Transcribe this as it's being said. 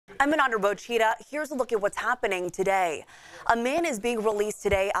I'm Ananda Bochita. Here's a look at what's happening today. A man is being released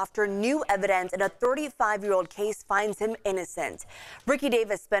today after new evidence in a 35-year-old case finds him innocent. Ricky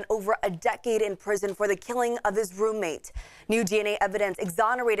Davis spent over a decade in prison for the killing of his roommate. New DNA evidence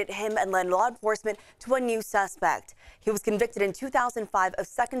exonerated him and led law enforcement to a new suspect. He was convicted in 2005 of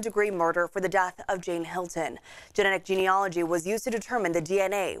second-degree murder for the death of Jane Hilton. Genetic genealogy was used to determine the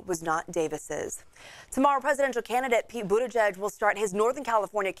DNA was not Davis's. Tomorrow, presidential candidate Pete Buttigieg will start his Northern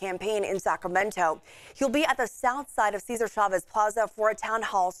California campaign in Sacramento. He'll be at the south side of Cesar Chavez Plaza for a town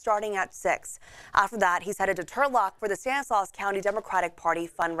hall starting at 6. After that, he's headed to Turlock for the Stanislaus County Democratic Party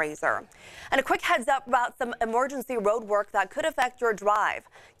fundraiser. And a quick heads up about some emergency road work that could affect your drive.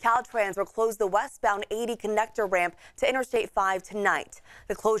 Caltrans will close the westbound 80 connector ramp to Interstate 5 tonight.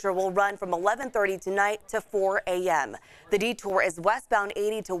 The closure will run from 11:30 tonight to 4 a.m. The detour is westbound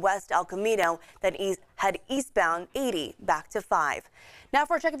 80 to West El Camino, then head eastbound 80 back to 5. Now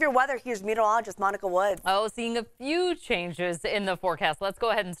for a check of your weather, here's meteorologist Monica Woods. Oh, seeing a few changes in the forecast. Let's go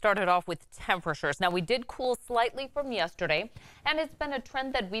ahead and start it off with temperatures. Now, we did cool slightly from yesterday, and it's been a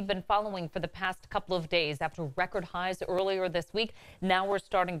trend that we've been following for the past couple of days. After record highs earlier this week, now we're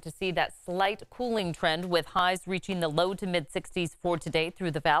starting to see that slight cooling trend with highs reaching the low to mid 60s for today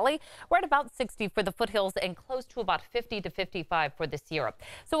through the valley. We're at about 60 for the foothills and close to about 50 to 55 for the Sierra.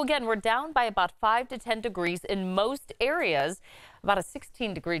 So again, we're down by about 5 to 10 degrees in most areas. About a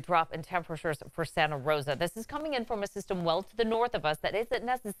 16-degree drop in temperatures for Santa Rosa. This is coming in from a system well to the north of us that isn't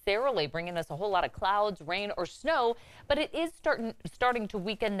necessarily bringing us a whole lot of clouds, rain, or snow, but it is starting to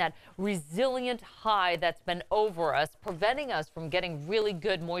weaken that resilient high that's been over us, preventing us from getting really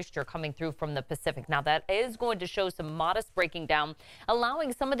good moisture coming through from the Pacific. Now, that is going to show some modest breaking down,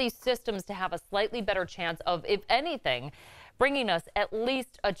 allowing some of these systems to have a slightly better chance of, if anything, bringing us at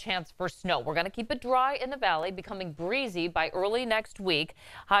least a chance for snow. We're going to keep it dry in the valley, becoming breezy by early next week.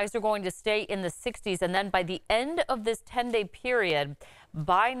 Highs are going to stay in the 60s, and then by the end of this 10-day period,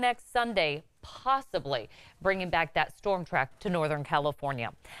 by next Sunday, possibly bringing back that storm track to Northern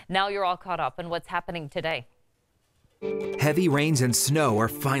California. Now you're all caught up on what's happening today. Heavy rains and snow are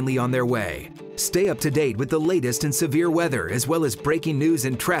finally on their way. Stay up to date with the latest in severe weather as well as breaking news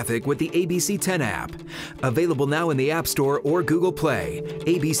and traffic with the ABC 10 app. Available now in the App Store or Google Play.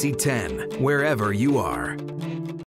 ABC 10, wherever you are.